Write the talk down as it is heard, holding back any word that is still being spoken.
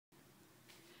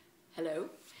Hello.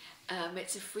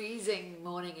 It's a freezing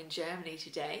morning in Germany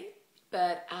today,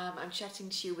 but I'm chatting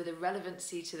to you with a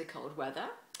relevancy to the cold weather.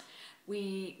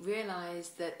 We realise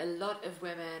that a lot of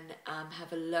women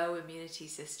have a low immunity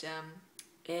system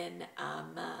in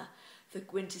the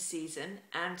winter season,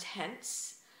 and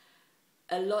hence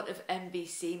a lot of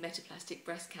MBC, metaplastic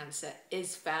breast cancer,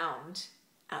 is found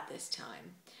at this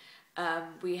time.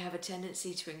 We have a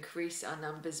tendency to increase our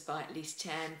numbers by at least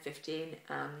 10, 15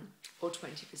 or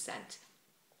 20%.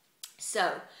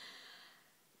 So,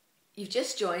 you've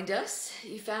just joined us,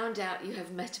 you found out you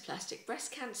have metaplastic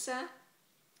breast cancer,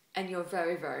 and you're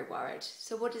very, very worried.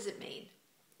 So what does it mean?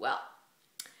 Well,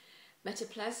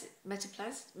 metaplastic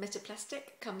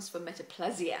comes from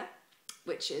metaplasia,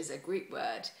 which is a Greek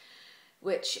word,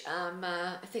 which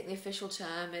I think the official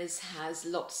term has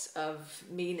lots of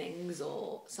meanings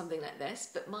or something like this,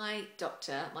 but my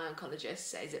doctor, my oncologist,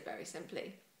 says it very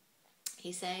simply.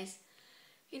 He says,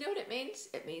 you know what it means?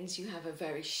 It means you have a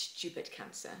very stupid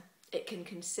cancer. It can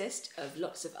consist of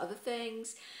lots of other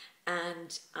things,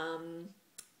 and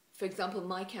for example,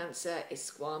 my cancer is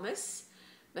squamous,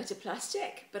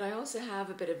 metaplastic, but I also have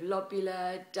a bit of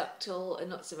lobular, ductal, and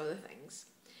lots of other things.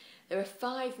 There are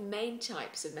 5 main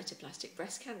types of metaplastic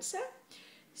breast cancer: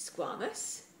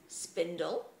 squamous,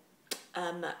 spindle,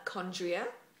 chondria,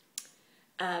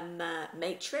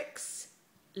 matrix,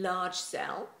 large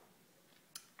cell,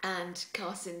 and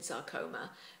carcin sarcoma,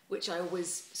 which I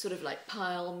always sort of like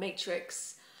pile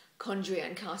matrix, chondria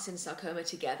and carcin sarcoma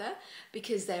together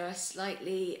because they are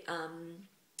slightly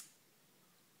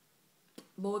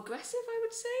more aggressive, I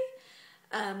would say,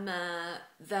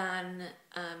 than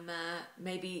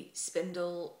maybe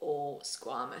spindle or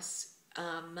squamous,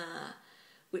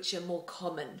 which are more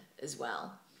common as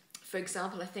well. For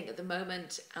example, I think at the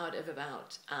moment, out of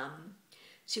about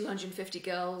 250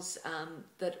 girls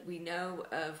that we know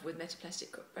of with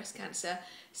metaplastic breast cancer,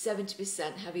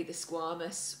 70% have either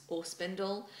squamous or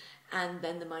spindle, and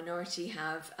then the minority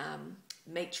have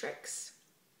matrix,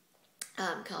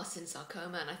 carcin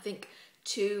sarcoma, and I think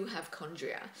 2 have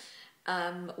chondria.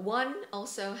 1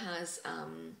 also has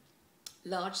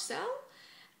large cell.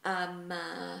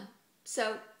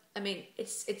 So I mean,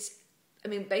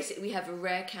 basically we have a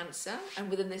rare cancer, and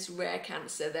within this rare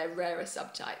cancer there are rarer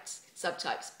subtypes,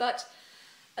 but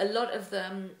a lot of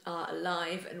them are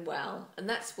alive and well, and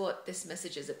that's what this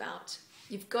message is about.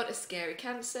 You've got a scary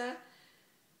cancer,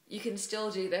 you can still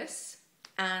do this,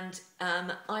 and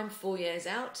I'm 4 years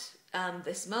out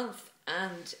this month,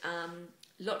 and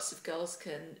lots of girls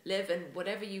can live, and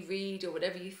whatever you read or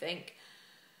whatever you think,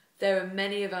 there are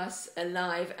many of us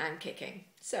alive and kicking.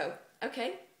 So,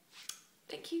 okay,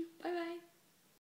 thank you, bye bye.